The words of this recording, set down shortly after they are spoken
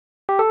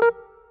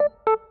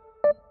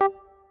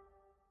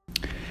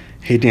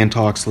Hey Dan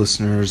Talks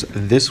listeners,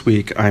 this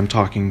week I'm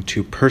talking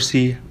to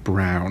Percy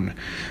Brown,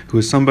 who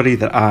is somebody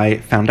that I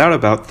found out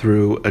about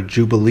through a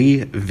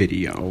Jubilee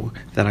video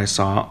that I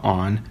saw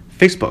on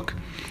Facebook.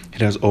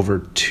 It has over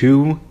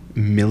 2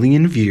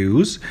 million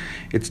views.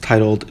 It's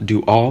titled,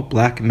 Do All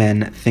Black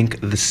Men Think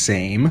the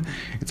Same?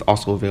 It's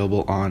also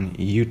available on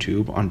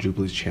YouTube on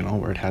Jubilee's channel,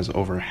 where it has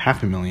over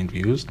 500,000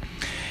 views.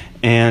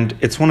 And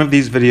it's one of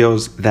these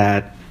videos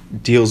that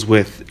deals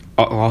with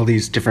all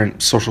these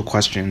different social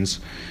questions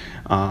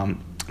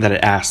that it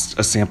asks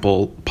a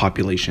sample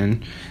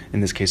population,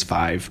 in this case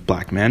 5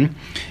 black men,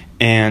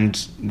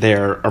 and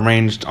they're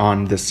arranged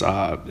on this,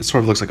 it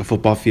sort of looks like a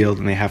football field,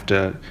 and they have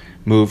to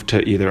move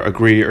to either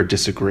agree or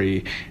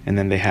disagree, and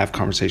then they have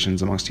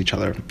conversations amongst each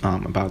other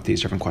about these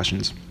different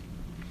questions.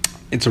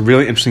 It's a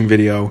really interesting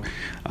video.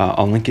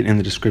 I'll link it in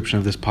the description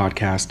of this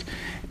podcast,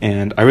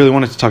 and I really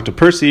wanted to talk to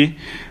Percy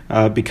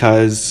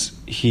because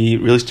he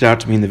really stood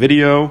out to me in the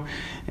video,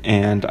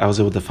 and I was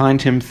able to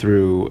find him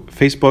through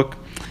Facebook,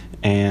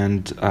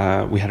 and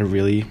we had a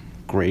really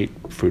great,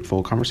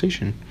 fruitful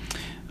conversation.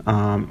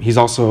 He's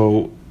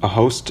also a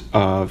host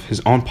of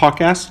his own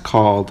podcast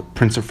called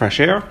Prince of Fresh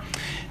Air,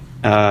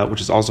 which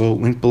is also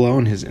linked below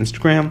in his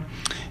Instagram,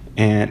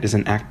 and is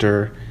an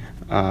actor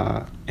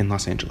in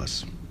Los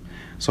Angeles.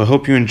 So I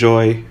hope you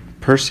enjoy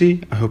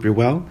Percy. I hope you're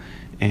well,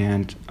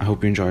 and I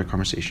hope you enjoy our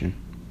conversation.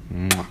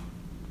 Mwah.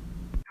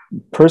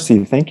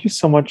 Percy, thank you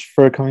so much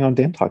for coming on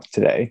Dan Talks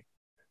today.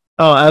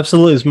 Oh,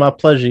 absolutely. It's my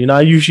pleasure.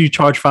 I usually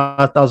charge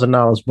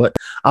 $5,000, but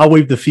I'll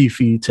waive the fee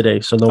for you today.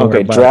 So don't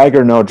worry about drag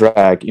or no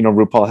drag.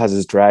 RuPaul has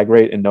his drag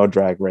rate and no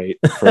drag rate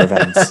for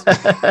events.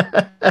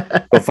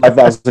 So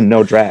 5,000,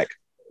 no drag.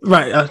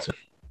 Right.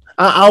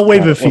 I'll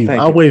waive a fee.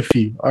 I'll waive a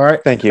fee. All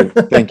right. Thank you.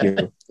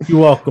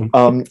 You're welcome.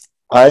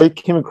 I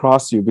came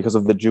across you because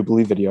of the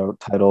Jubilee video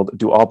titled,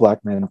 Do All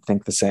Black Men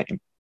Think the Same?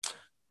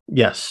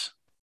 Yes.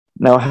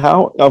 Now,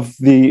 how, of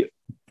the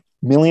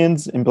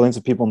millions and billions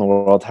of people in the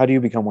world, how do you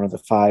become one of the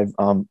 5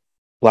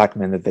 black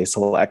men that they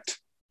select?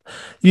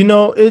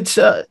 It's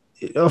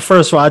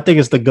first of all, I think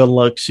it's the good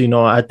looks.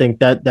 I think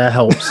that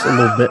helps a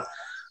little bit.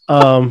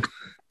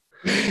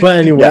 But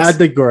anyway, yes. I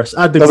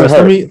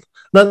digress.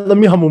 Let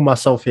me humble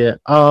myself here.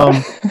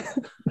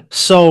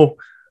 So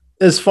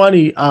it's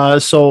funny.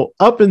 So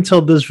up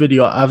until this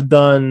video, I've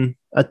done,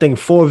 I think,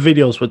 4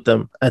 videos with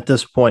them at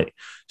this point.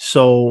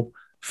 So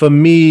for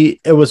me,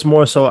 it was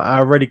more so I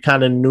already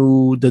kind of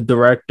knew the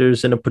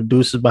directors and the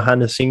producers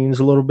behind the scenes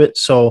a little bit.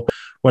 So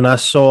when I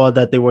saw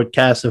that they were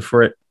casting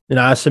for it,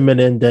 I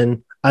submitted, and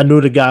then I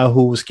knew the guy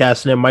who was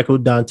casting it, Michael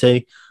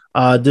Dante.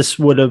 This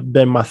would have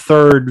been my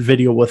 3rd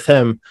video with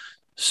him.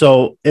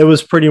 So it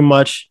was pretty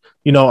much,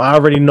 I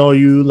already know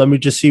you. Let me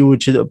just see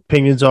what your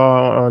opinions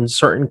are on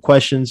certain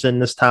questions in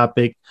this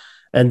topic.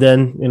 And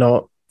then,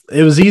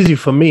 it was easy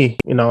for me.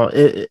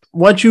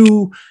 Once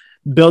you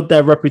build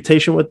that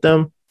reputation with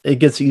them, it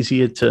gets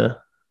easier to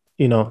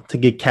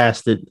get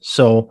casted.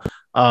 So,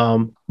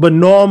 but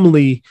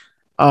normally,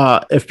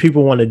 if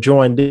people want to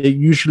join, they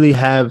usually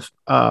have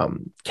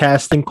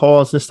casting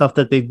calls and stuff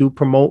that they do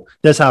promote.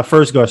 That's how I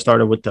first got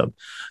started with them.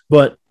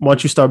 But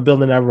once you start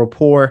building that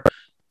rapport,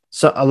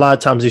 so a lot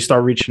of times they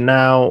start reaching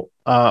out,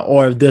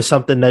 or if there's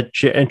something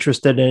that you're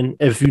interested in,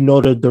 if you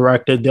know the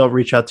director, they'll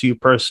reach out to you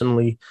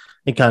personally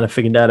and kind of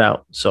figure that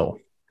out. So,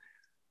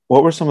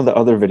 what were some of the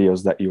other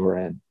videos that you were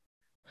in?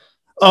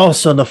 Oh,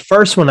 so the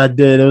first one I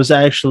did, it was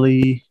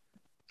actually,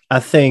 I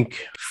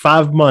think,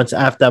 5 months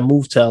after I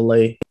moved to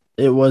LA.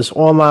 It was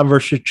online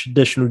versus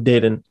traditional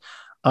dating.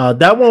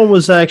 That one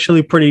was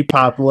actually pretty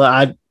popular.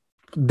 I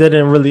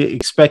didn't really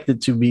expect it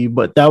to be,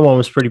 but that one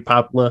was pretty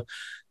popular.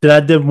 Then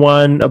I did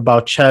one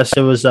about chess.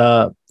 It was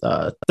a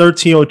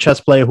 13-year-old chess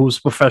player who was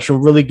professional,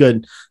 really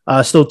good.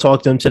 I still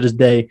talk to him to this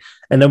day.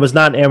 And it was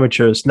not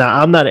amateurs.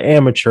 Now, I'm not an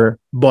amateur,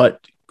 but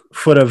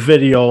for the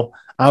video,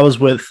 I was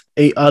with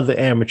 8 other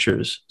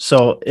amateurs.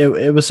 So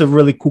it was a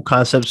really cool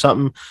concept,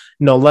 something,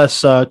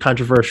 less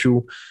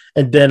controversial.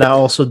 And then I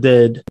also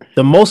did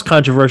the most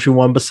controversial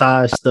one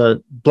besides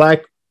the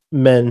black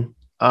men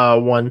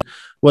one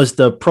was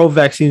the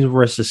pro-vaccines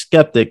versus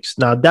skeptics.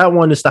 Now, that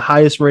one is the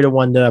highest rated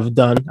one that I've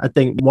done. I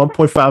think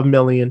 1.5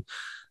 million.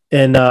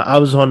 And I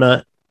was on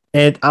the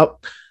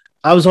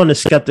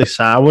skeptic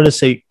side. I wouldn't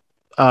say,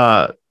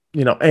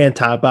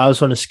 anti, but I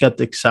was on the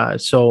skeptic side.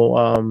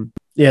 So,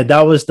 yeah,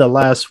 that was the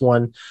last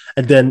one.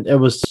 And then it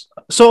was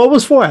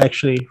 4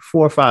 actually,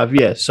 4 or 5.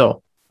 Yeah.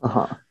 So,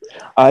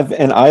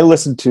 I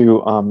listened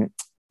to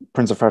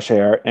Prince of Fresh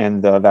Air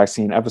and the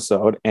vaccine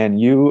episode, and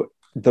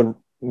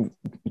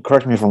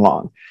correct me if I'm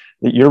wrong,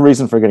 your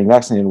reason for getting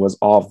vaccinated was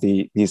all of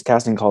these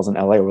casting calls in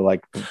LA were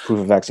like proof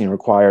of vaccine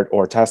required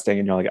or testing,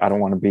 and you're like, I don't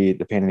want to be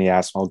the pain in the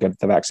ass, I'll get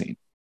the vaccine.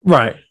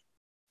 Right.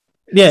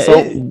 Yeah.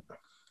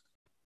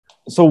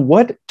 So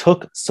what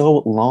took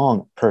so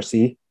long,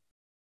 Percy?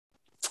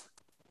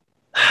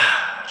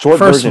 Short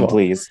version,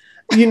 please.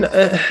 You're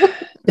a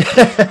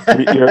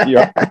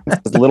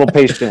little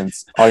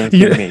patience. All you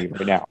need me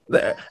right now.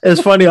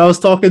 It's funny. I was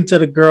talking to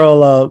the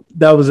girl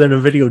that was in the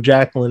video,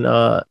 Jacqueline,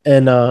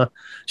 and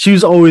she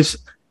was always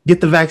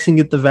get the vaccine,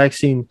 get the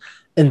vaccine.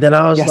 And then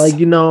I was Yes. like,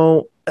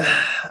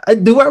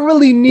 do I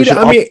really need it?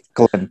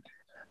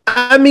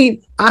 I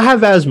mean, I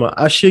have asthma.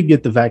 I should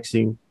get the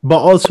vaccine, but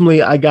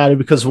ultimately I got it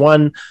because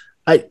early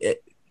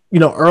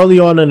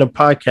on in the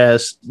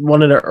podcast,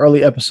 one of the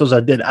early episodes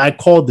I did, I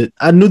called it.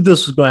 I knew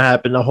this was going to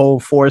happen. The whole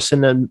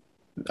forcing and,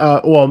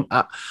 I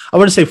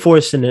wouldn't say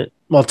forcing it.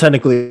 Well,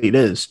 technically it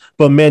is,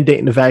 but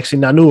mandating the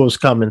vaccine, I knew it was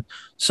coming.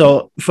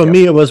 So for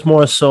me, it was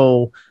more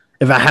so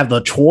if I have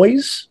the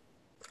choice,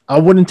 I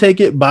wouldn't take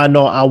it, but I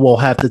know I will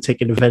have to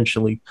take it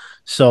eventually.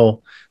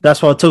 So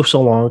that's why it took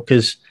so long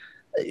because,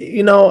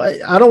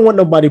 I don't want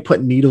nobody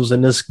putting needles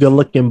in this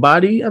good-looking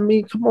body. I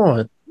mean, come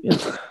on.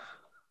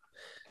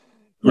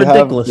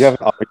 Ridiculous. You have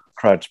an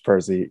crutch,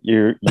 Percy.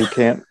 You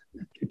can't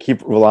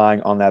keep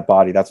relying on that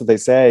body. That's what they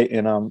say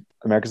in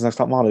America's Next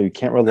Top Model. You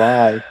can't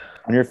rely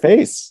on your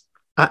face.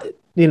 Hey,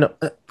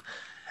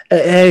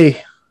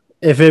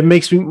 if it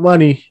makes me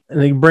money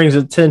and it brings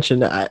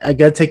attention, I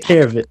gotta take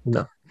care of it.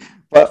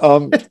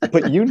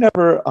 But you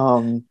never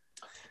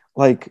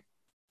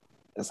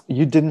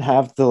you didn't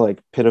have the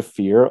pit of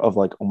fear of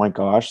oh my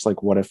gosh,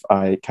 what if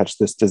I catch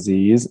this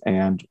disease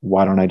and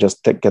why don't I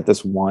just get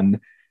this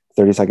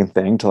 30-second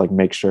thing to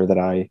make sure that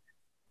I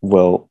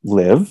will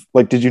live?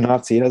 Did you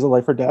not see it as a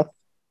life or death?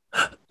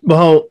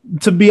 Well,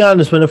 to be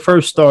honest, when it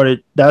first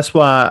started, that's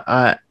why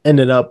I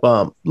ended up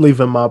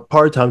leaving my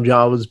part-time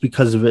job was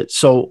because of it.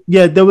 So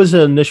yeah, there was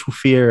an initial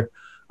fear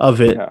of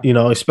it,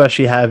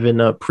 especially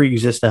having a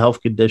pre-existing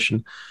health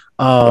condition.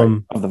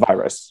 Of the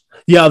virus.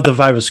 Yeah, of the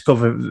virus,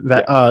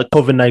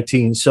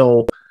 COVID-19.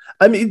 So,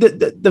 I mean,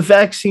 the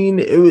vaccine,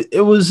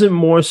 it wasn't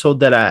more so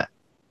that I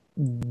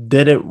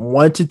didn't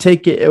want to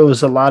take it. It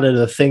was a lot of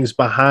the things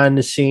behind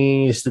the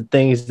scenes, the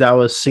things that I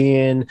was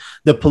seeing,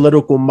 the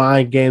political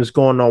mind games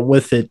going on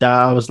with it, that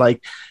I was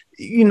like,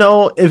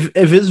 if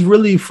it's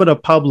really for the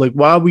public,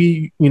 why are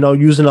we,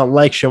 using an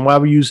election? Why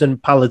are we using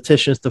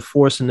politicians to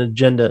force an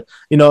agenda?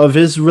 If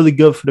it's really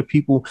good for the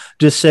people,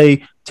 just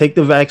say, take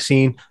the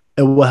vaccine.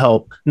 It will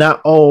help.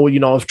 Not,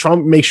 if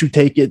Trump makes you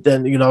take it,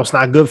 then, it's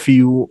not good for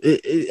you.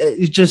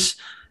 It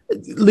just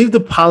leave the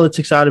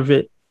politics out of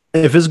it.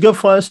 If it's good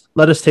for us,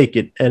 let us take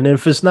it. And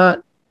if it's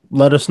not,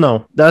 let us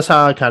know. That's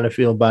how I kind of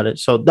feel about it.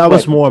 So that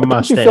was more of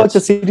my stance. You feel like the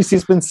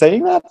CDC's been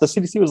saying that? The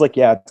CDC was like,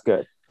 yeah, it's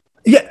good.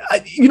 Yeah.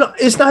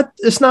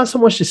 It's not so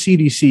much the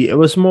CDC. It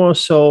was more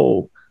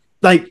so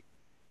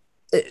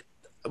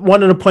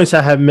one of the points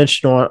I have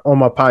mentioned on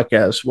my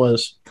podcast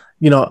was,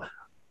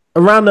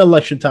 around the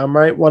election time,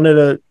 right?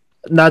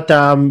 Not that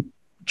I'm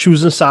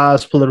choosing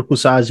sides, political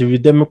sides. If you're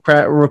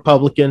Democrat or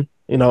Republican,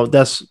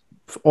 that's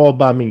all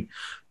by me.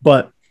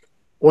 But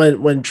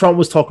when Trump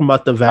was talking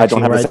about the vaccine,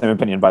 I don't have the same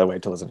opinion, by the way,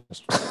 to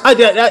listeners.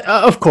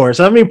 Of course.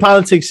 I mean,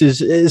 politics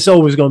is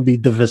always going to be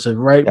divisive,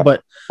 right? Yeah.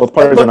 But both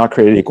parties are not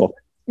created equal.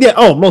 Yeah.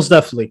 Oh, most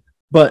definitely.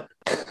 But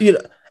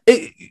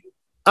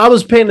I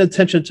was paying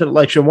attention to the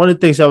election. One of the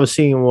things I was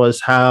seeing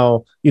was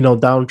how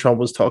Donald Trump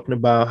was talking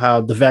about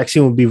how the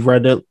vaccine would be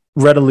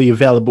readily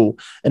available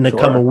in the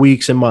coming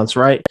weeks and months,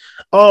 right?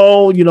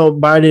 Oh,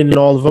 Biden and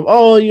all of them.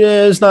 Oh,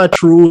 yeah, it's not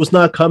true. It's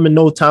not coming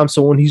no time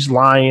soon. He's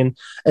lying.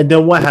 And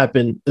then what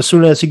happened? As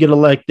soon as he get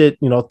elected,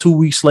 2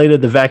 weeks later,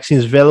 the vaccine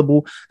is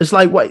available. It's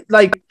like, what?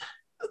 Like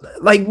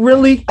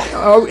really?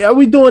 Are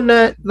we doing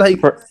that?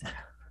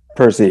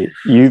 Percy,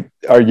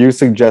 are you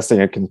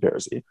suggesting a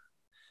conspiracy?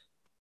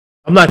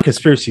 I'm not a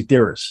conspiracy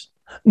theorist.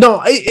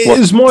 No,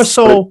 it's more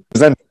so.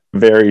 Present a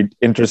very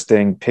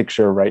interesting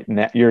picture right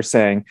now. You're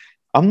saying,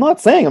 I'm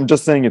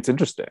just saying it's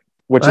interesting,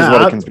 which is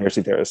what a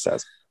conspiracy theorist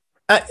says.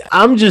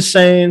 I'm just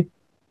saying,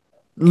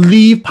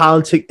 leave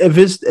politics.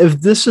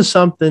 If this is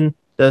something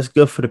that's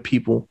good for the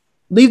people,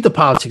 leave the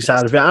politics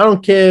out of it. I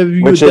don't care if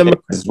you're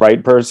Democrat. Is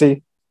right,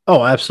 Percy?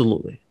 Oh,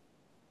 absolutely.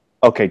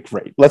 Okay,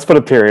 great. Let's put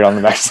a period on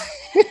the vaccine.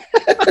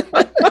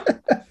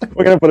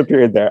 We're going to put a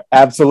period there.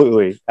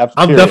 Absolutely.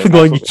 I'm definitely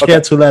going to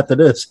cancel after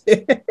this.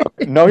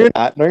 No, you're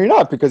not. No, you're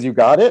not, because you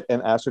got it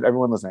and answered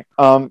everyone listening.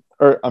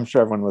 Or I'm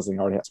sure everyone listening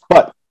already has.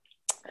 But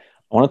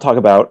I want to talk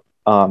about,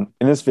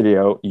 in this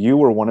video, you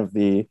were one of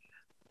the,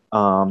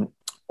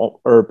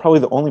 or probably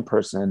the only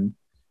person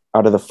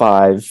out of the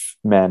 5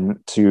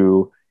 men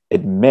to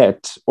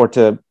admit, or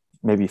to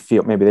maybe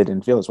they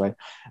didn't feel this way,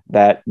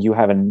 that you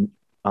have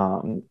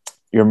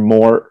you're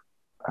more,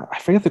 I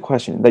forget the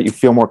question, that you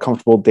feel more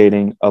comfortable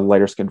dating a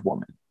lighter skinned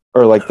woman,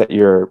 or that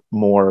you're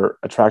more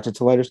attracted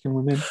to lighter skinned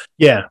women.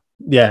 Yeah.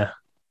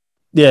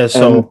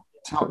 So,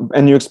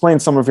 and you explained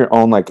some of your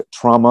own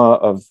trauma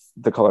of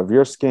the color of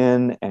your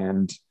skin,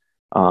 and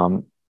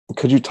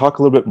could you talk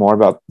a little bit more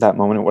about that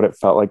moment and what it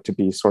felt like to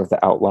be sort of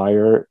the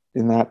outlier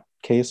in that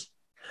case?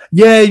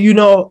 Yeah,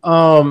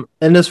 and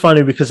it's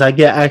funny because I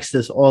get asked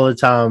this all the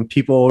time.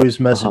 People always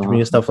message me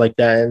and stuff like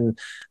that, and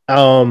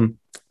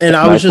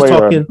I was just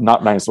talking,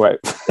 not nice way.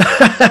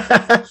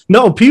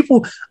 No,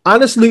 people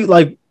honestly,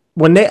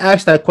 when they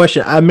asked that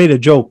question, I made a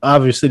joke.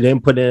 Obviously, they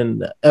didn't put it in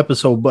the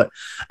episode, but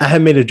I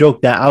had made a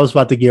joke that I was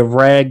about to get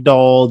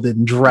ragdolled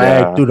and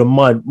dragged through the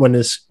mud when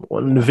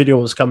the video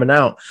was coming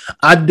out.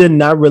 I did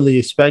not really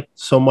expect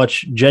so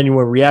much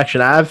genuine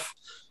reaction. I've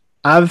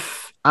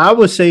I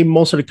would say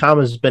most of the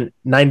comments has been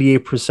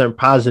 98%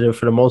 positive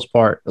for the most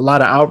part. A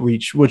lot of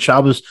outreach, which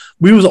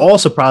we was all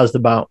surprised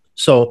about.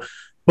 So,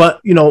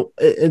 but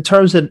in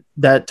terms of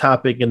that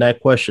topic and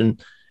that question,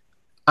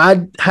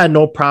 I had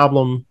no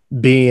problem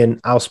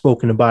being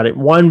outspoken about it.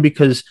 One,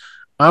 because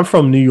I'm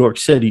from New York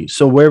City,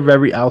 so we're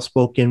very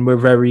outspoken. We're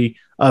very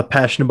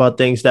passionate about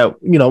things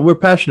that we're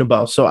passionate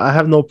about. So I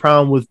have no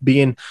problem with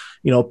being,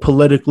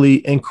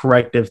 politically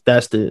incorrect if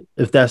that's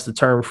the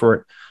term for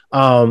it.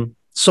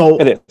 So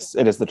it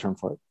is the term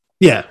for it.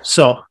 Yeah.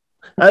 So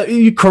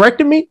you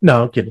corrected me?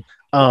 No, I'm kidding.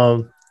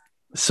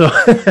 So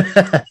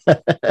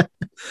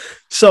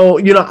so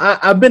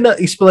I've been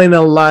explaining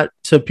a lot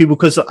to people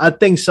because I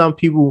think some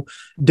people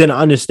didn't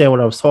understand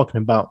what I was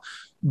talking about.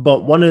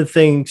 But one of the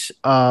things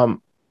I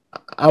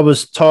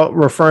was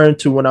referring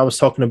to when I was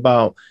talking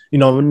about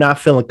not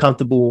feeling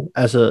comfortable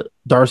as a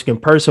dark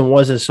skinned person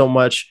wasn't so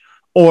much,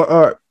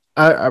 or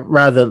I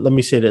rather, let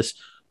me say this.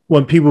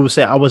 When people would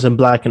say I wasn't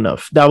black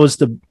enough, that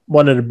was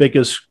one of the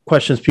biggest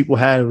questions people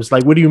had. It was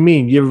like, what do you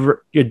mean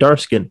you're dark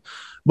skinned?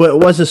 But it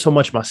wasn't so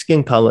much my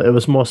skin color. It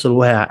was more so the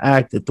way I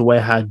acted, the way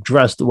I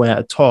dressed, the way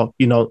I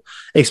talked,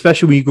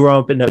 especially when you grow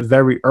up in a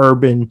very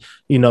urban,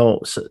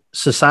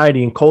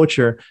 society and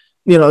culture,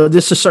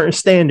 there's a certain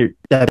standard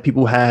that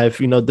people have,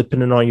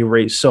 depending on your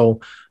race.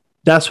 So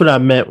that's what I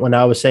meant when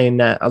I was saying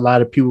that a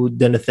lot of people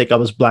didn't think I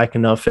was black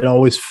enough. It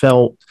always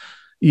felt,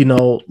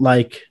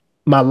 like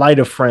my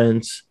lighter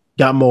friends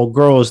got more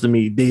girls than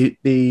me.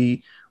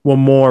 They were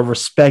more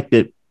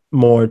respected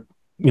more,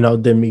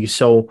 than me.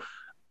 So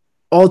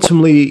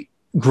ultimately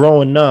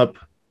growing up,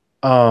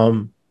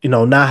 not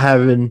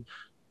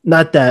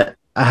that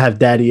I have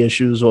daddy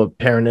issues or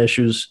parent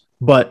issues,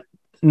 but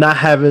not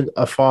having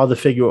a father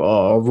figure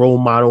or a role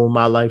model in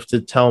my life to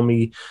tell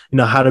me,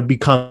 how to be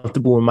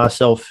comfortable with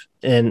myself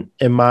and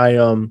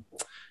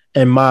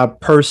my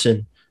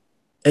person.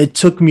 It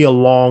took me a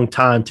long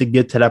time to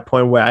get to that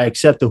point where I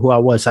accepted who I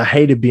was. I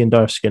hated being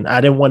dark skinned.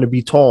 I didn't want to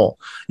be tall.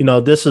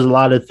 This is a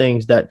lot of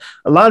things that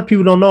a lot of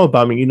people don't know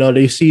about me.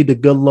 They see the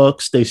good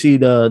looks, they see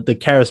the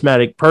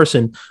charismatic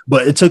person,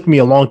 but it took me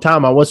a long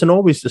time. I wasn't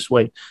always this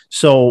way.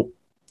 So,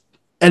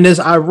 and it's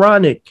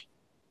ironic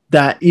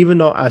that even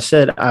though I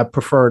said I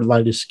preferred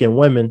lighter skinned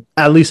women,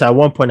 at least at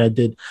one point I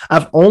did,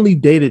 I've only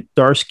dated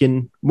dark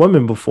skinned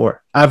women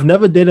before. I've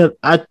never dated,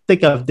 I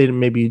think I've dated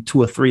maybe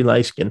 2 or 3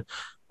 light skinned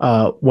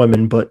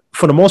women, but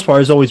for the most part,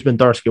 it's always been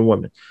dark skinned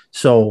women.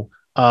 So,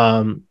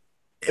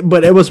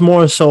 but it was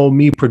more so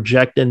me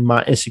projecting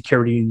my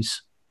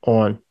insecurities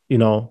on,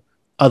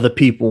 other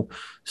people.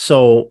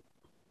 So,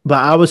 but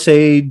I would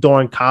say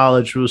during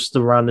college was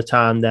around the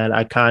time that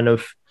I kind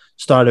of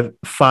started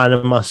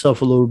finding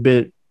myself a little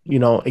bit,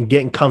 and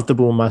getting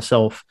comfortable with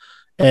myself.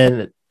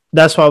 And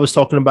that's why I was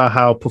talking about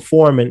how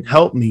performing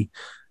helped me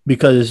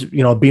because,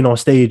 being on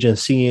stage and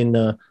seeing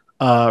the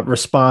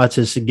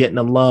responses and getting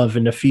the love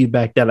and the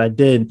feedback that I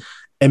did,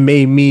 it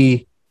made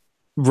me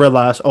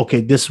realize,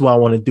 okay, this is what I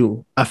want to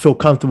do. I feel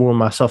comfortable with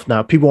myself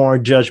now. People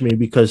aren't judge me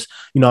because,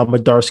 I'm a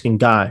dark skinned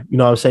guy. You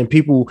know what I'm saying?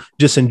 People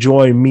just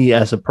enjoy me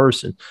as a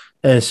person.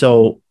 And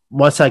so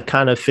once I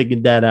kind of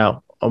figured that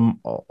out on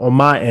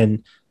my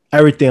end,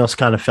 everything else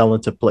kind of fell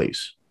into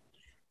place.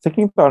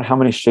 Thinking about how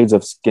many shades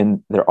of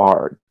skin there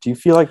are, do you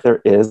feel like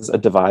there is a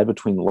divide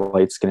between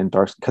light skin and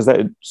dark skin? Because that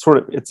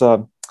it's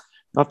a,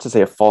 not to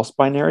say a false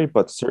binary,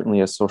 but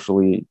certainly a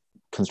socially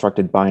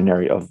constructed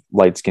binary of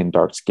light skin,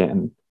 dark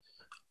skin.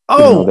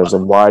 Oh, there's a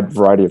wide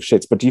variety of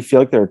shades, but do you feel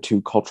like there are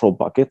 2 cultural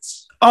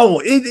buckets?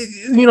 Oh,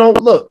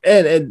 look,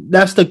 and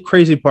that's the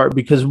crazy part,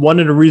 because one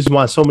of the reasons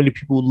why so many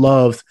people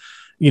loved,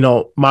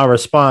 my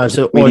response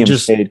or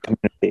just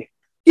community.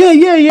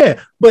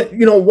 Yeah. But,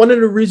 one of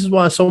the reasons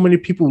why so many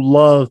people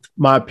loved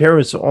my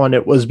appearance on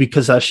it was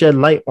because I shed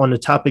light on a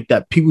topic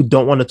that people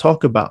don't want to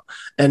talk about.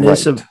 And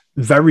It's a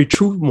very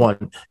true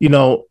one.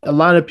 A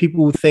lot of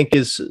people think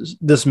it's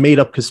this made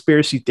up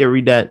conspiracy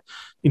theory that,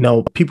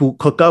 people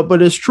cook up,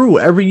 but it's true.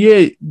 Every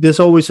year, there's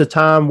always a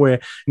time where,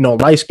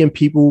 light skinned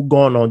people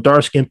going on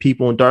dark skinned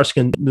people and dark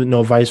skinned,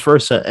 vice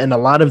versa. And a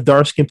lot of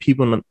dark skinned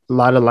people and a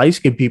lot of light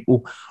skinned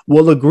people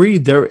will agree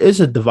there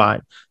is a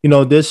divide.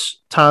 There's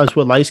times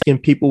where light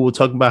skinned people will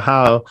talk about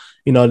how,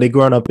 they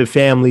grown up in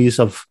families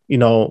of,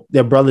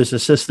 their brothers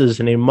and sisters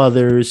and their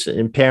mothers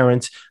and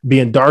parents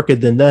being darker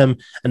than them.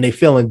 And they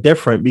feeling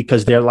different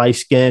because their light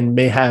skin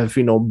may have,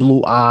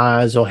 blue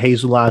eyes or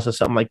hazel eyes or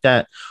something like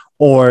that.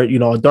 Or,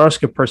 a dark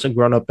skinned person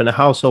growing up in a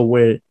household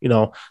where,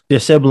 their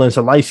siblings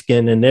are light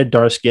skinned and they're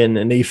dark skinned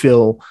and they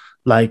feel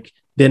like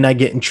they're not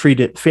getting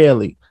treated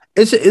fairly.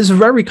 It's a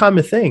very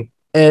common thing.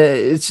 And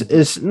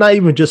it's not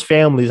even just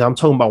families. I'm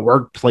talking about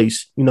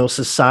workplace,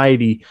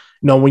 society.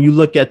 When you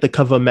look at the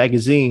cover of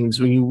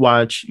magazines, when you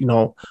watch,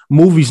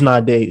 movies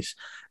nowadays,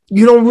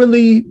 you don't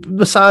really,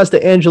 besides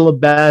the Angela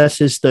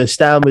Bassett's, the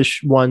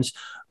established ones,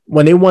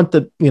 when they want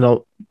the,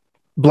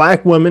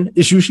 Black women,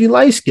 it's usually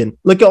light skinned.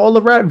 Look at all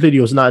the rap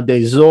videos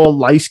nowadays. It's all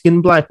light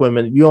skinned Black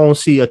women. You don't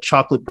see a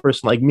chocolate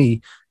person like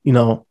me,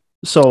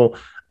 So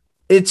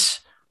it's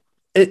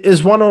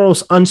one of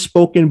those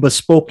unspoken but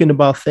spoken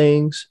about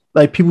things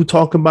like people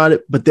talk about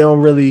it, but they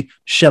don't really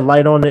shed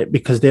light on it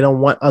because they don't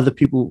want other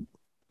people,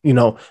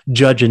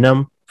 judging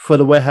them for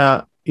the way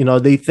how,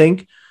 they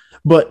think.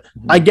 But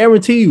I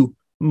guarantee you,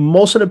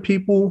 most of the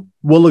people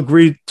will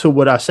agree to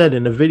what I said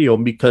in the video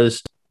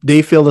because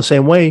they feel the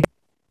same way.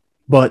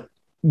 But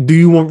do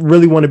you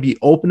really want to be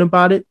open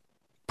about it?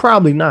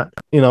 Probably not,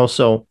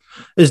 so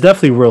it's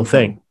definitely a real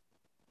thing.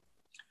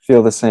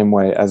 Feel the same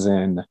way as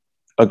in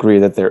agree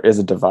that there is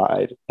a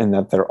divide and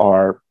that there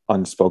are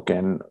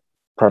unspoken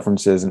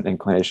preferences and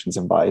inclinations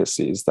and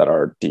biases that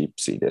are deep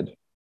seated.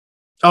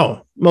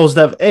 Oh, most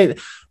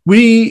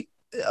definitely.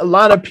 A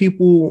lot of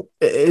people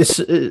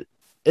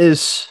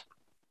is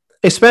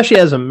especially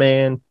as a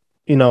man,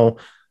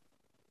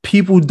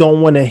 people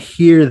don't want to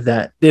hear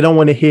that. They don't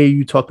want to hear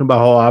you talking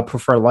about, oh, I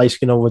prefer light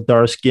skin over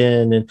dark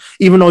skin. And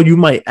even though you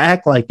might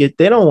act like it,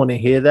 they don't want to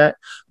hear that.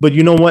 But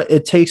you know what?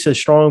 It takes a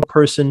strong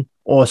person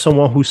or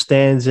someone who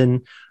stands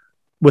in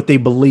what they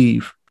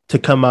believe to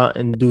come out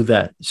and do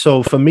that.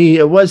 So for me,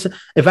 it was,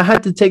 if I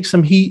had to take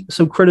some heat,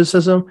 some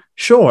criticism,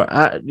 sure,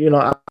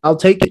 I'll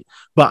take it.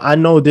 But I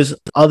know there's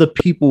other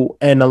people,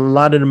 and a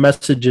lot of the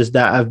messages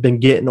that I've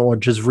been getting or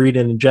just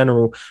reading in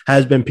general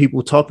has been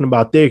people talking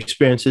about their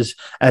experiences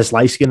as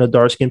light skinned or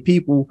dark skinned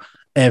people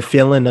and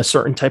feeling a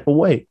certain type of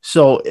way.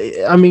 So,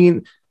 I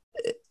mean,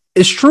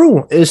 it's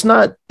true. It's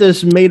not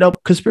this made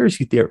up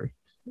conspiracy theory,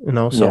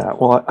 So. Yeah.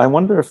 Well, I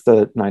wonder if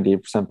the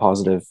 98%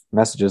 positive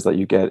messages that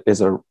you get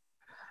is a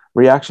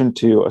reaction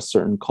to a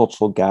certain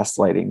cultural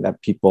gaslighting that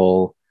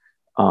people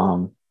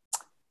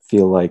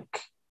feel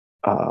like,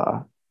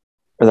 or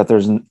that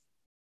there's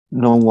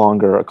no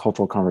longer a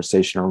cultural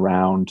conversation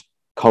around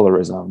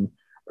colorism,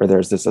 or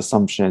there's this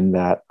assumption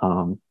that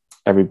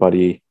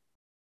everybody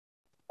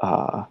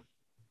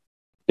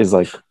is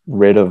like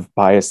rid of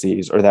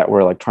biases, or that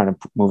we're like trying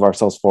to move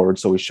ourselves forward,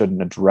 so we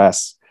shouldn't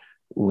address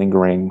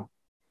lingering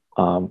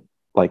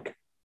like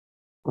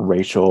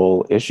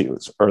racial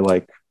issues, or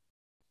like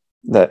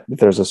that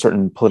there's a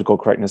certain political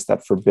correctness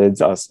that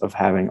forbids us of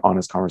having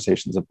honest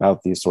conversations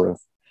about these sort of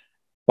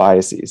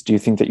biases. Do you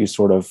think that you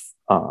sort of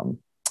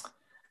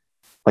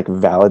like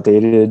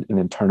validated an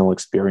internal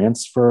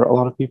experience for a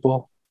lot of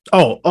people?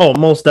 Oh,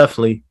 most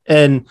definitely.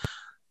 And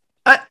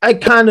I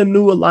kind of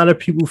knew a lot of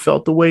people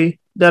felt the way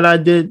that I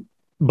did,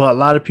 but a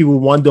lot of people,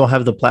 one, don't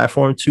have the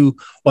platform to,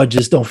 or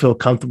just don't feel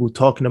comfortable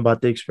talking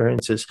about their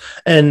experiences.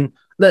 And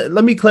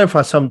let me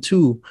clarify something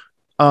too.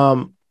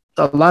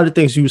 A lot of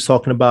things you was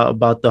talking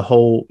about the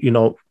whole,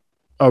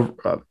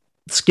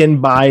 skin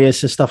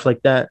bias and stuff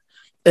like that.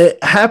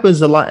 It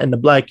happens a lot in the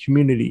Black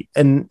community,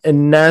 and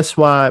that's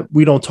why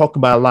we don't talk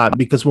about it a lot,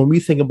 because when we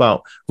think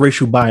about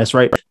racial bias,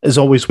 right, it's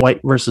always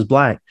white versus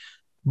Black.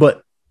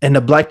 But in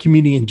the Black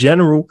community in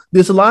general,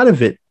 there's a lot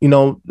of it.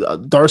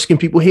 Dark skinned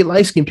people hate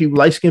light skinned people.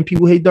 Light skinned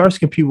people hate dark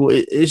skinned people.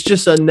 It's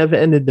just a never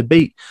ending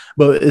debate.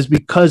 But it's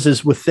because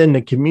it's within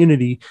the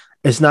community.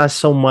 It's not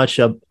so much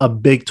a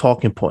big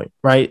talking point,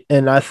 right?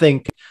 And I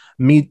think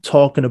me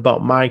talking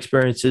about my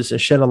experiences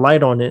and shed a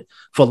light on it,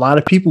 for a lot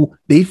of people,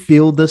 they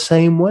feel the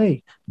same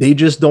way. They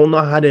just don't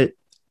know how to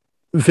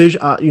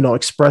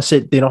express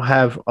it. They don't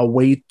have a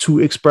way to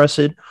express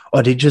it,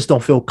 or they just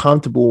don't feel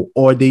comfortable,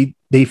 or they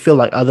feel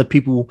like other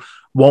people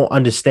won't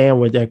understand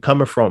where they're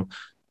coming from.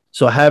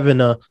 So having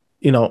a,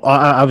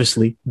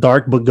 obviously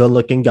dark but good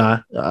looking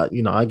guy,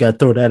 I got to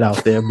throw that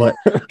out there. But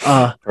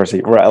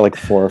Percy, we're at like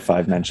 4 or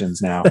 5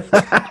 mentions now.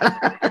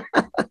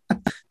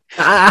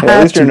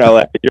 At least you're in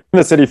LA. You're in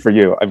the city for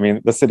you. I mean,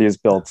 the city is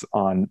built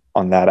on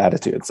that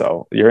attitude,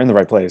 so you're in the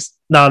right place.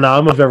 No,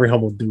 I'm a very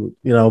humble dude,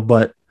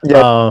 but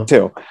yeah,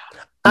 too.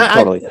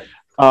 Totally.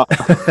 Do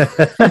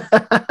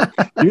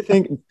you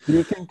think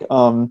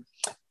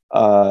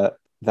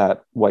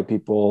that white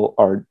people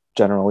are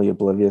generally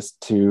oblivious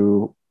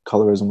to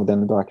colorism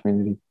within the Black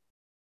community?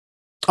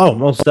 Oh,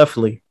 most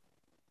definitely.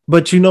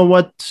 But you know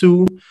what,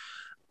 too?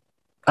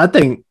 I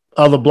think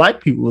other Black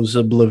people is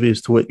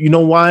oblivious to it. You know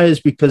why? Is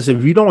because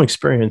if you don't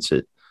experience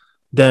it,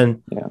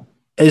 then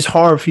it's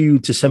hard for you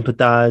to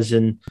sympathize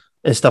and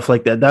stuff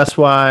like that. That's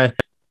why,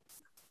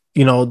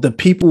 the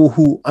people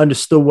who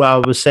understood what I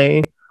was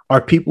saying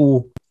are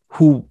people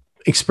who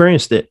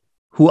experienced it,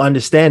 who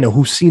understand it,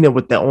 who've seen it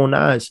with their own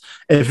eyes.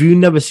 If you've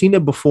never seen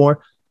it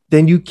before,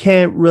 then you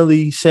can't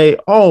really say,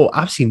 oh,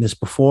 I've seen this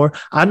before.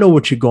 I know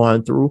what you're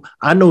going through.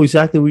 I know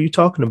exactly what you're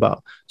talking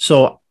about.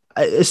 So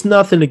it's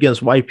nothing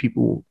against white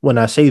people when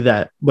I say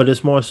that, but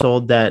it's more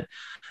so that,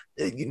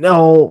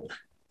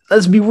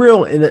 let's be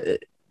real. And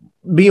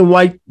being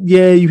white,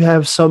 you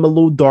have some a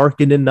little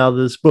darker than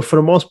others, but for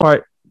the most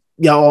part,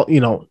 y'all,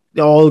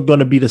 they're all going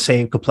to be the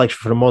same complexion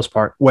for the most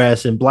part.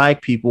 Whereas in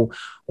Black people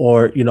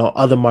or,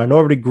 other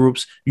minority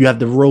groups, you have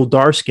the real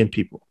dark skinned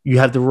people, you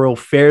have the real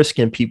fair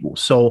skinned people.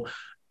 So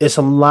it's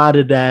a lot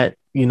of that,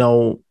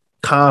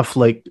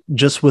 conflict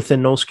just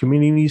within those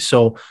communities.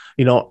 So,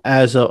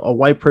 as a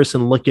white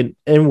person looking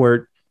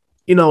inward,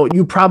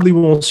 you probably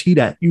won't see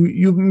that.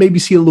 You maybe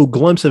see a little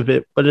glimpse of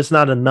it, but it's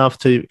not enough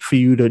for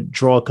you to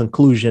draw a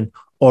conclusion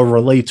or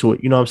relate to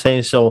it. You know what I'm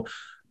saying? So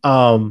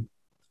I'm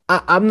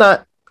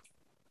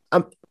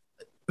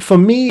for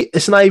me,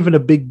 it's not even a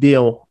big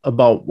deal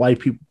about white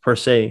people per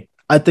se.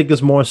 I think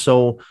it's more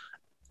so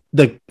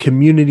the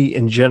community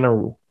in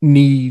general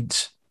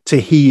needs to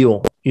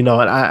heal, and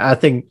I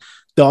think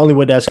the only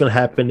way that's going to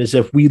happen is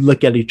if we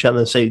look at each other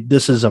and say,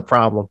 this is a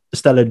problem,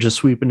 instead of just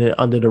sweeping it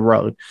under the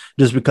rug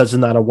just because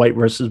it's not a white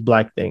versus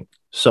black thing.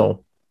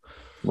 So,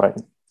 right.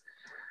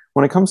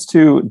 When it comes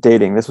to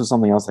dating, this was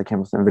something else that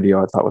came up in the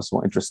video I thought was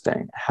so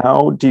interesting.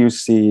 How do you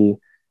see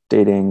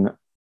dating,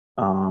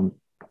 the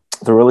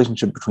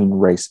relationship between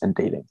race and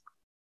dating?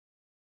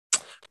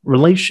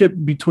 Relationship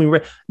between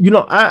race,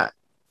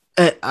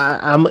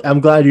 I'm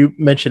glad you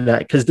mentioned that,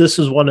 because this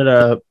is one of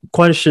the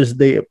questions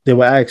they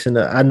were asking.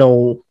 I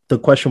know the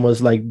question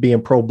was like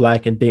being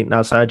pro-black and dating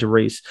outside your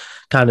race,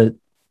 kind of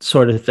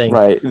sort of thing.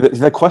 Right.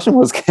 The question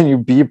was, can you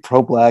be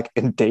pro-black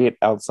and date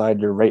outside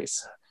your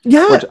race?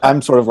 Yeah. Which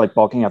I'm sort of like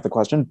balking at the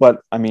question,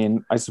 but I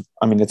mean,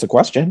 it's a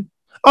question.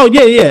 Oh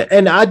yeah.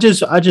 And I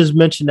just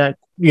mentioned that,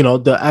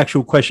 the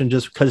actual question,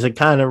 just because it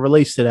kind of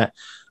relates to that.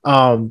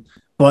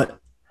 But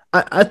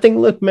I think,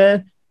 look,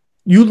 man,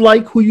 you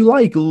like who you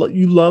like,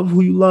 you love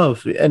who you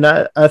love. And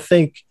I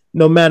think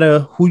no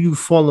matter who you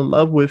fall in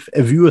love with,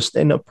 if you're a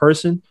stand-up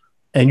person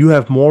and you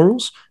have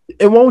morals,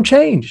 it won't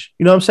change.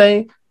 You know what I'm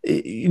saying?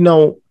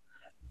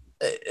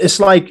 It's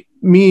like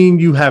me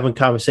and you having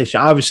conversation.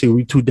 Obviously,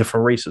 we're two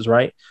different races,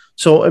 right?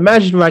 So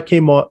imagine if I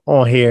came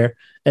on here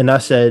and I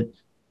said,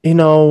 I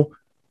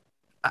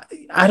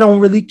don't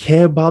really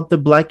care about the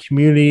black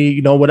community.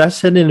 What I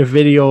said in the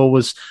video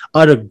was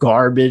utter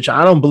garbage.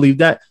 I don't believe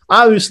that.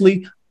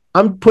 Obviously,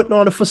 I'm putting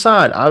on a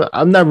facade.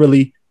 I'm not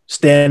really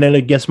standing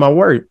against my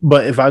word.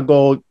 But if I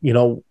go,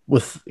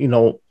 with,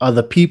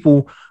 other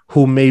people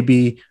who may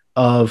be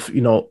of,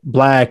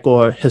 black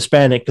or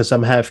Hispanic, because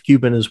I'm half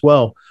Cuban as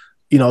well,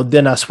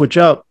 then I switch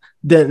up,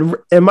 then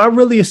am I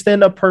really a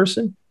stand-up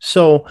person?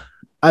 So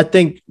I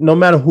think no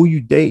matter who you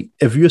date,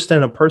 if you're a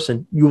stand-up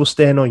person, you will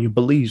stand on your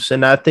beliefs.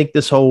 And I think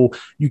this whole,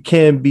 you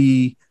can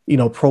be,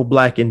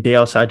 pro-black and date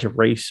outside your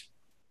race.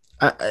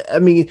 I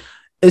mean,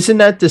 isn't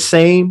that the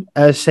same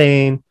as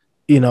saying,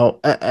 the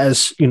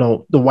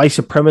white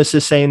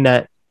supremacists saying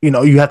that,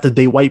 you have to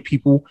date white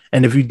people,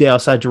 and if you date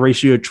outside your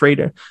race, you're a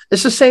traitor?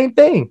 It's the same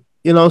thing,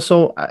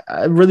 So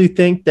I really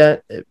think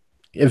that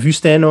if you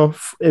stand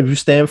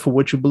for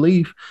what you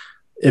believe,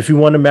 if you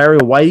want to marry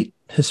a white,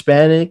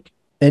 Hispanic,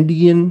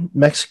 Indian,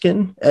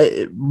 Mexican,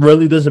 it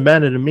really doesn't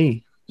matter to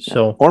me.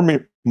 So, or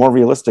more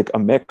realistic, a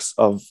mix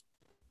of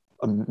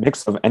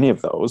any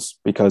of those,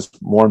 because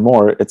more and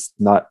more, it's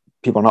not,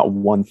 people are not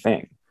one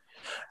thing.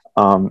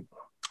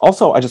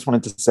 Also, I just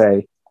wanted to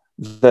say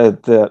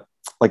the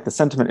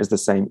sentiment is the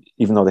same,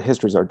 even though the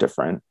histories are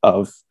different,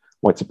 of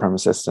white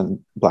supremacists and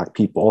black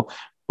people.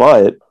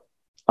 But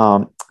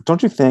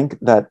don't you think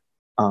that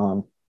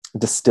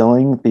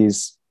distilling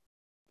these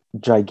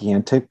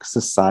gigantic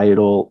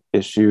societal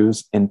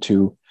issues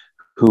into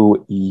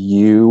who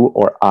you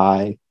or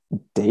I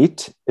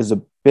date is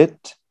a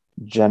bit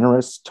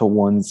generous to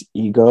one's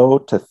ego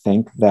to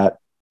think that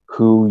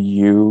who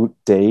you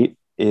date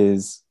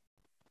is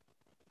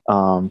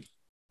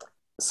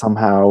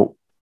somehow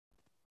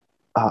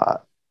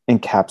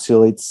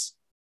encapsulates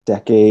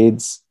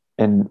decades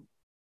and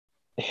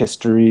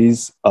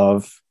histories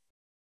of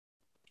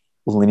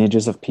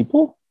lineages of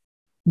people?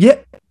 Yeah,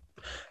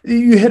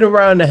 you hit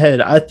around the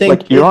head. I think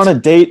like you're on a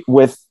date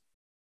with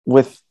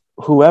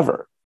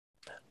whoever,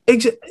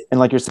 and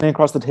like you're sitting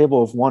across the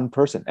table of one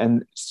person,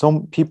 and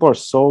some people are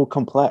so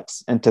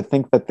complex, and to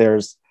think that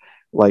there's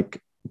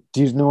like,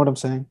 do you know what I'm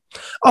saying?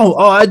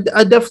 I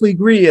definitely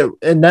agree,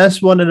 and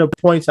that's one of the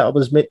points I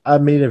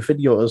made in a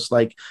video. Is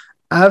like,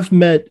 I've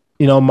met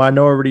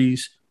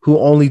minorities who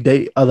only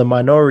date other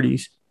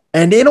minorities,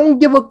 and they don't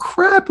give a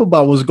crap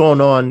about what's going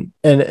on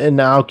in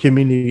our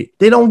community.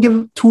 They don't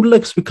give two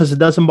licks because it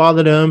doesn't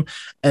bother them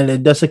and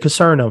it doesn't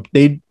concern them.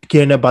 They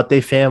care about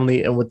their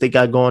family and what they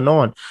got going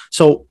on.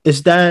 So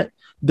does that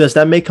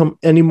make them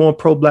any more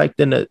pro-black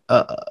than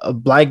a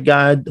black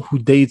guy who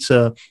dates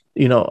a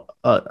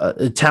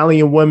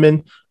Italian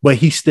woman, but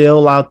he's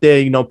still out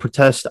there,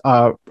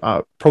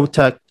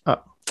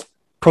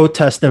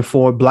 protesting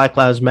for Black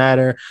Lives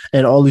Matter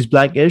and all these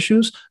black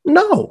issues?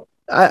 No.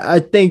 I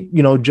think,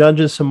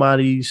 judging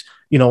somebody's,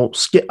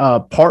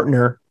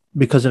 partner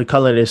because of the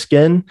color of their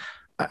skin,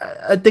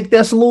 I think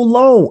that's a little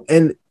low.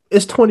 And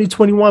it's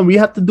 2021. We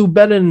have to do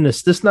better than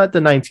this. This is not the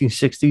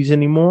 1960s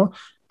anymore.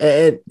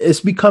 And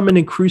it's becoming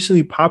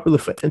increasingly popular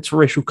for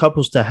interracial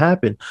couples to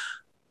happen.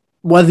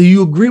 Whether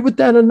you agree with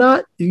that or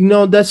not,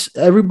 that's,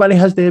 everybody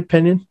has their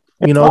opinion.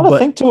 It's not a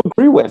thing to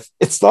agree with.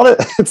 It's not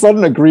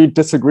an agree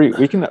disagree.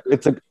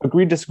 It's a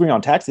agree disagree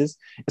on taxes.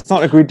 It's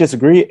not agree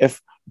disagree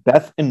if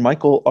Beth and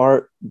Michael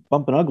are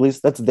bumping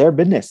uglies. That's their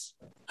business.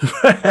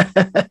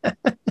 That's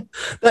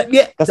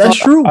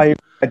true. I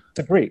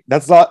disagree.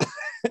 That's not.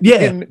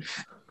 Yeah.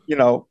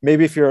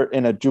 Maybe if you're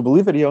in a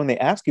Jubilee video and they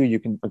ask you, you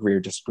can agree or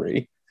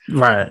disagree.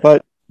 Right.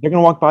 But they're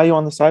going to walk by you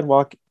on the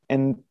sidewalk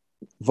and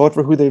vote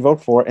for who they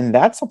vote for, and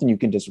that's something you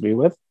can disagree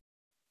with.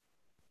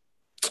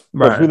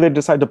 Right. But who they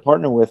decide to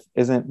partner with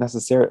isn't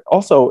necessary.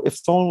 Also, if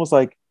someone was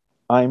like,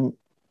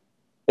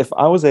 if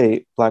I was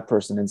a black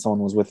person and someone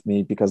was with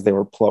me because they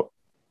were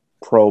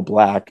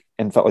pro-black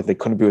and felt like they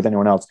couldn't be with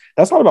anyone else,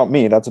 that's not about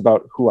me. That's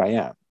about who I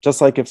am. Just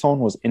like if someone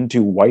was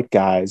into white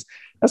guys,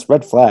 that's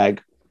red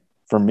flag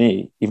for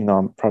me, even though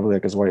I'm probably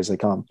like as white as they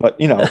come. But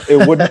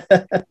it would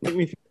make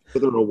me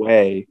further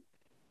away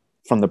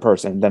from the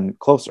person than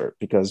closer,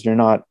 because you're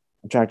not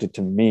attracted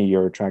to me.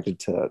 You're attracted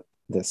to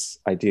this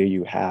idea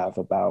you have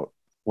about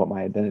what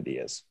my identity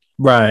is.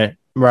 Right.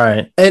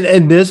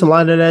 And there's a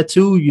lot of that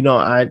too.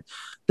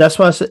 That's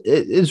why I said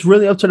it's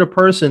really up to the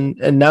person.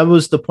 And that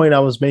was the point I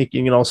was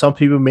making. Some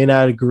people may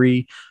not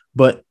agree,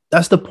 but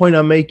that's the point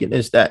I'm making,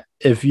 is that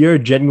if you're a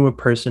genuine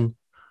person,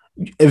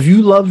 if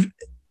you love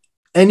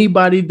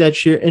anybody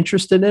that you're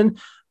interested in,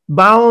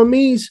 by all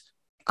means,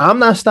 I'm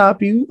not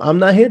stopping you. I'm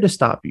not here to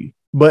stop you.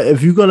 But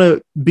if you're going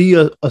to be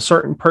a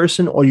certain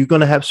person, or you're going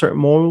to have certain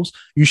morals,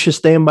 you should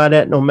stand by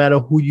that no matter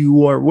who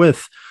you are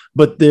with.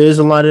 But there's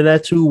a lot of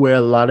that too, where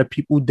a lot of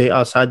people date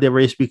outside their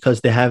race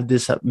because they have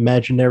this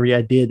imaginary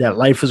idea that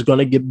life is going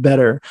to get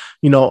better.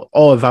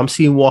 If I'm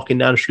seen walking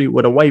down the street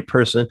with a white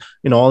person,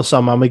 all of a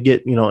sudden I'm going to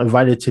get,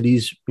 invited to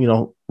these,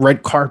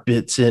 red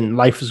carpets, and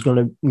life is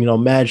going to,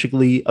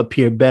 magically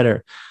appear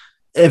better.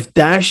 If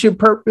that's your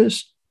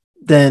purpose,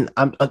 then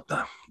I'm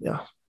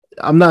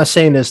not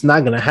saying it's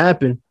not going to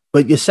happen,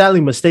 but you're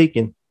sadly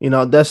mistaken.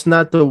 That's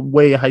not the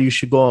way how you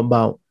should go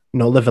about,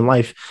 living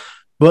life.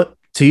 But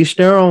to each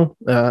their own.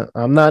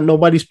 I'm not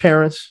nobody's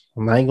parents.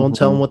 I ain't gonna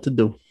tell them what to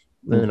do.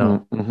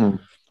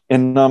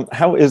 And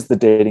how is the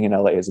dating in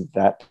LA? Is it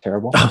that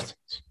terrible?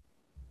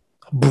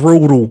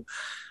 Brutal.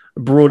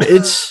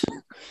 It's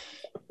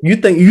you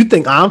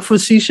think I'm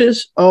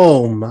facetious?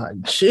 Oh my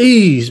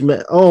jeez,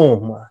 man. Oh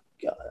my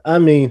god. I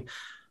mean,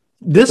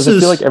 Does it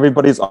feel like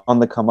everybody's on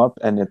the come up,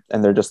 and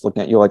they're just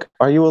looking at you like,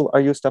 are you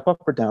a step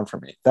up or down for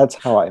me? That's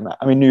how I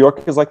mean, New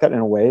York is like that in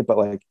a way, but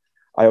like,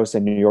 I always say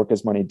New York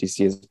is money,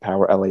 DC is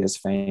power, LA is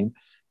fame.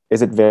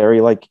 Is it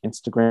very like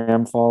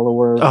Instagram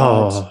followers?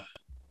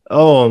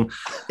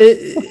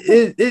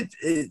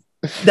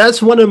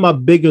 That's one of my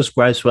biggest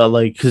gripes with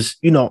LA, because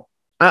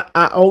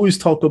I always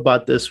talk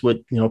about this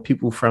with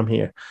people from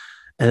here,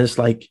 and it's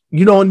like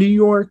in New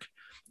York,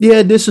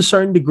 yeah, there's a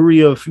certain degree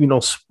of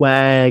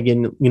swag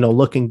and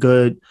looking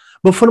good,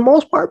 but for the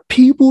most part,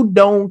 people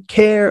don't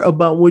care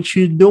about what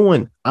you're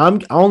doing. I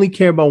only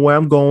care about where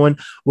I'm going,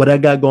 what I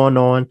got going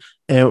on,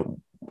 and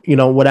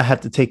what I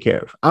have to take care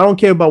of. I don't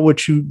care about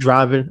what you're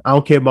driving. I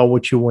don't care about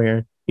what you're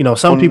wearing.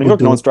 Some people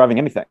do. No one's driving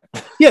anything.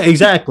 Yeah,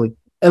 exactly.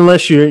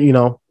 Unless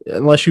you're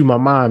my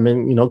mom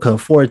and can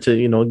afford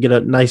to get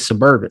a nice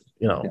Suburban.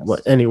 Yes.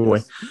 But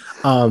anyway,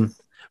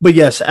 but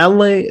yes,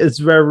 LA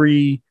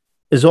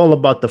is all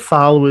about the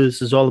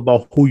followers. It's all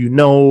about who you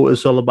know.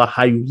 It's all about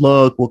how you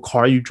look, what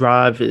car you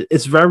drive.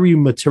 It's very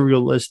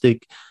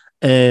materialistic,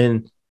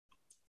 and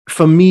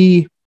for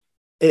me,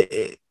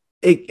 it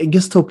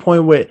gets to a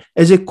point where,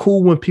 is it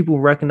cool when people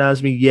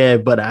recognize me? Yeah,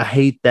 but I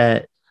hate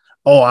that.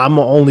 Oh, I'm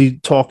only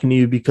talking to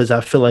you because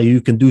I feel like you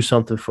can do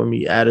something for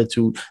me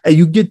attitude. And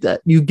you get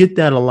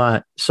that a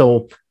lot.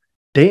 So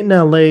dating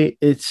LA,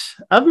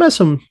 I've met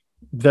some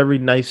very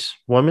nice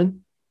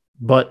women,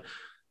 but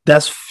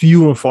that's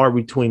few and far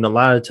between. A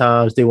lot of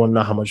times they want to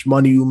know how much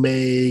money you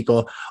make,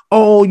 or,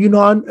 do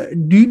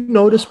you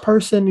know this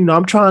person?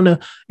 I'm trying to,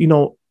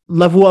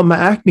 level up my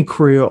acting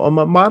career or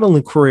my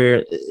modeling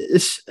career.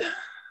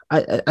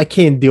 I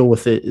can't deal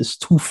with it. It's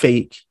too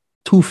fake.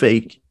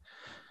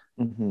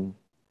 Mm-hmm.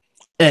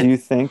 Do you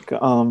think,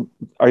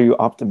 are you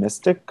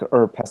optimistic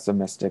or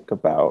pessimistic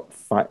about,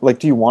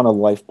 do you want a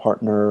life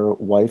partner,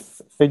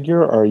 wife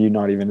figure, or are you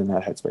not even in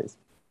that headspace?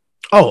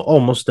 Oh,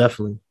 most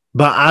definitely.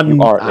 But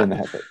you are in the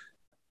headspace.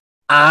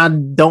 I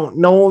don't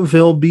know if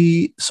it'll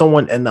be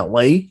someone in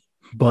LA,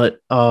 but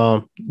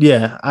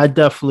yeah, I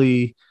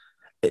definitely,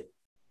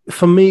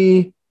 for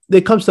me,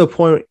 there comes to a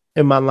point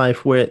in my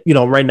life where,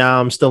 right now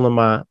I'm still in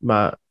my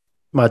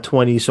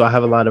 20s, so I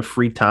have a lot of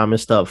free time and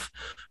stuff.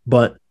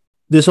 But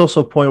there's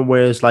also a point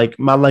where it's like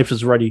my life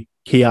is already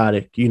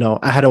chaotic.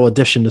 I had an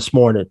audition this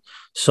morning,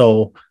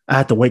 so I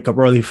had to wake up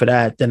early for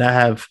that. Then I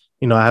have,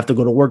 I have to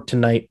go to work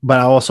tonight, but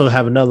I also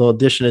have another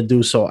audition to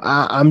do. So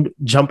I'm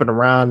jumping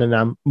around and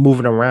I'm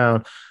moving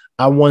around.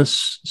 I want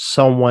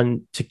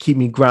someone to keep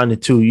me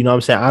grounded too. You know what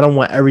I'm saying? I don't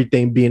want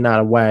everything being out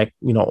of whack,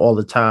 all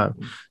the time.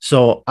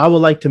 So I would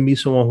like to meet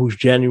someone who's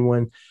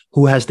genuine,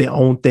 who has their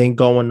own thing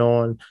going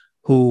on,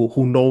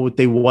 who know what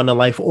they want in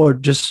life, or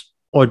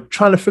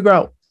trying to figure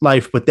out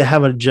life, but they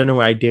have a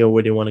general idea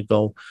where they want to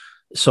go.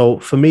 So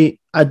for me,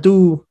 I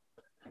do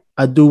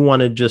want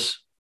to just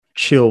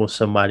chill with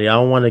somebody. I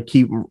don't want to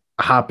keep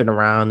hopping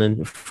around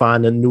and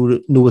find the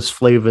newest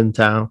flavor in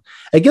town.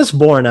 It gets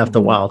boring after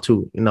a while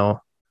too,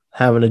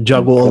 having to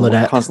juggle all of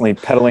that. Constantly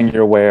peddling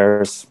your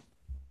wares.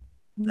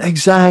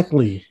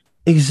 Exactly.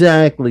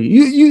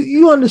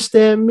 You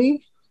understand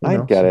me? I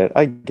get it.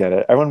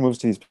 Everyone moves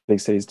to these big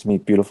cities to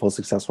meet beautiful,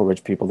 successful,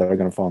 rich people that are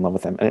going to fall in love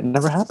with them, and it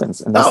never happens.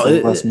 And that's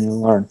the lesson you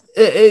learn.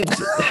 It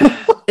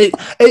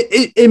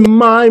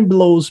mind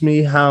blows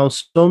me how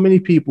so many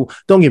people.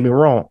 Don't get me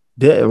wrong.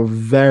 there are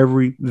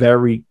very,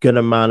 very good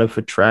amount of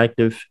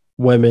attractive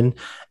women,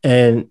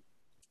 and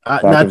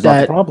not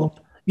that problem.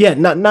 Yeah,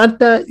 not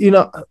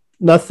that,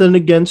 nothing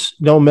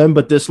against men,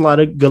 but there's a lot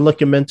of good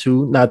looking men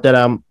too. Not that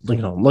I'm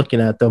looking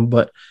at them,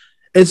 but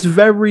it's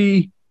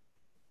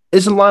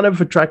a lot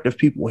of attractive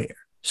people here.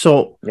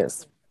 So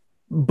yes,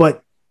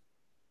 but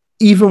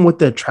even with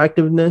the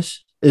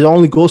attractiveness, it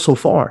only goes so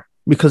far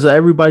because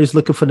everybody's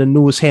looking for the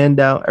newest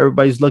handout.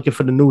 Everybody's looking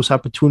for the newest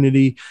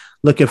opportunity,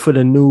 looking for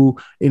the new,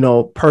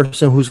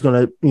 person who's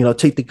going to,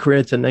 take the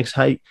career to the next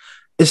height.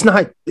 It's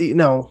not,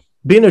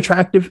 being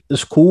attractive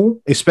is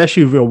cool,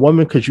 especially if you're a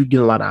woman, because you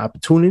get a lot of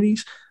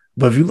opportunities.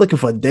 But if you're looking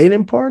for a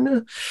dating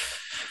partner,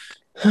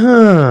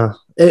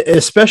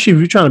 especially if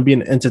you're trying to be in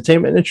the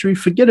entertainment industry,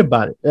 forget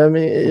about it. I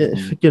mean,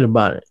 forget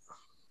about it.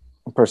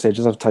 Percy, I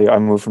just have to tell you, I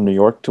moved from New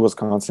York to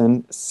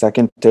Wisconsin.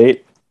 Second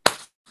date,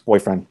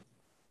 boyfriend.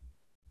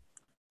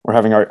 We're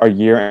having our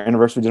year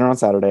anniversary dinner on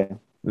Saturday.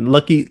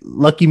 Lucky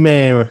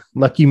man.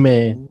 Lucky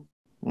man.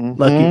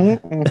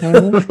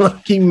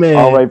 Lucky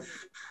man.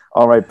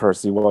 All right,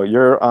 Percy. Well,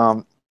 you're.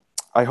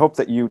 I hope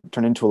that you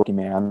turn into a lucky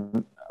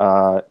man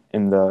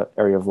in the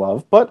area of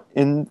love, but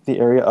in the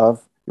area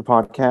of your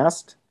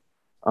podcast,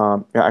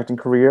 your acting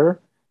career,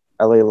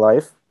 LA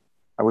life.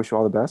 I wish you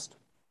all the best.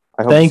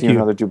 I hope to see you in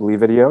another Jubilee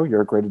video.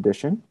 You're a great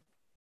addition.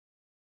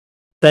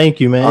 Thank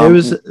you, man.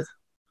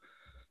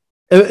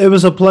 It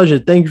was a pleasure.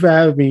 Thank you for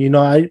having me.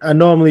 I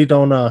normally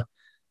don't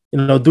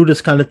do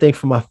this kind of thing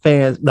for my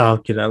fans. No,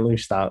 I'm kidding. Let me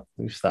stop.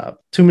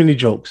 Too many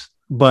jokes.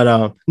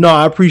 But no,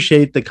 I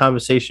appreciate the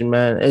conversation,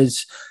 man.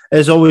 It's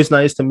always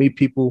nice to meet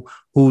people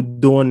who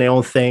doing their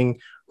own thing,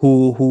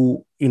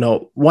 who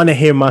want to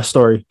hear my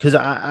story, because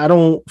I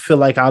don't feel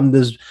like I'm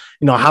this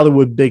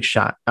Hollywood big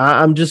shot.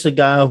 I'm just a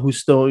guy who's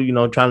still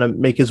trying to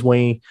make his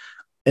way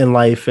in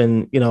life,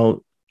 and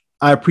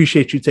I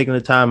appreciate you taking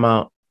the time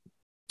out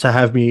to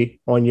have me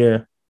on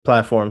your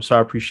platform. So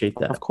I appreciate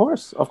that. Of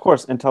course,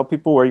 and tell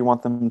people where you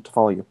want them to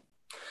follow you.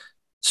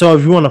 So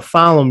if you want to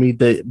follow me,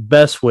 the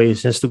best way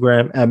is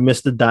Instagram at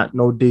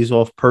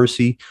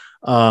Mr.NoDaysOffPercy.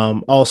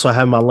 Also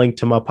have my link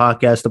to my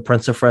podcast, The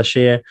Prince of Fresh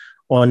Air,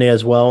 on there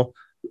as well,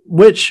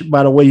 which,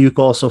 by the way, you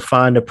can also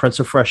find The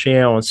Prince of Fresh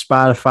Air on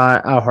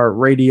Spotify,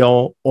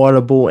 iHeartRadio,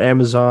 Audible,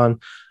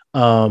 Amazon.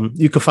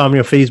 You can find me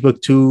on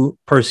Facebook too,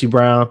 Percy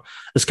Brown.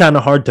 It's kind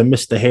of hard to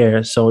miss the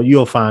hair, so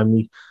you'll find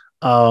me.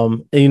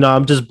 And,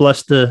 I'm just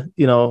blessed to,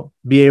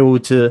 be able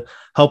to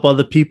help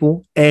other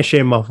people and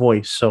share my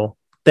voice. So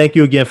thank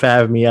you again for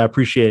having me. I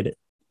appreciate it.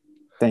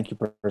 Thank you,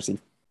 Percy.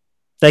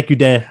 Thank you,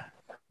 Dan.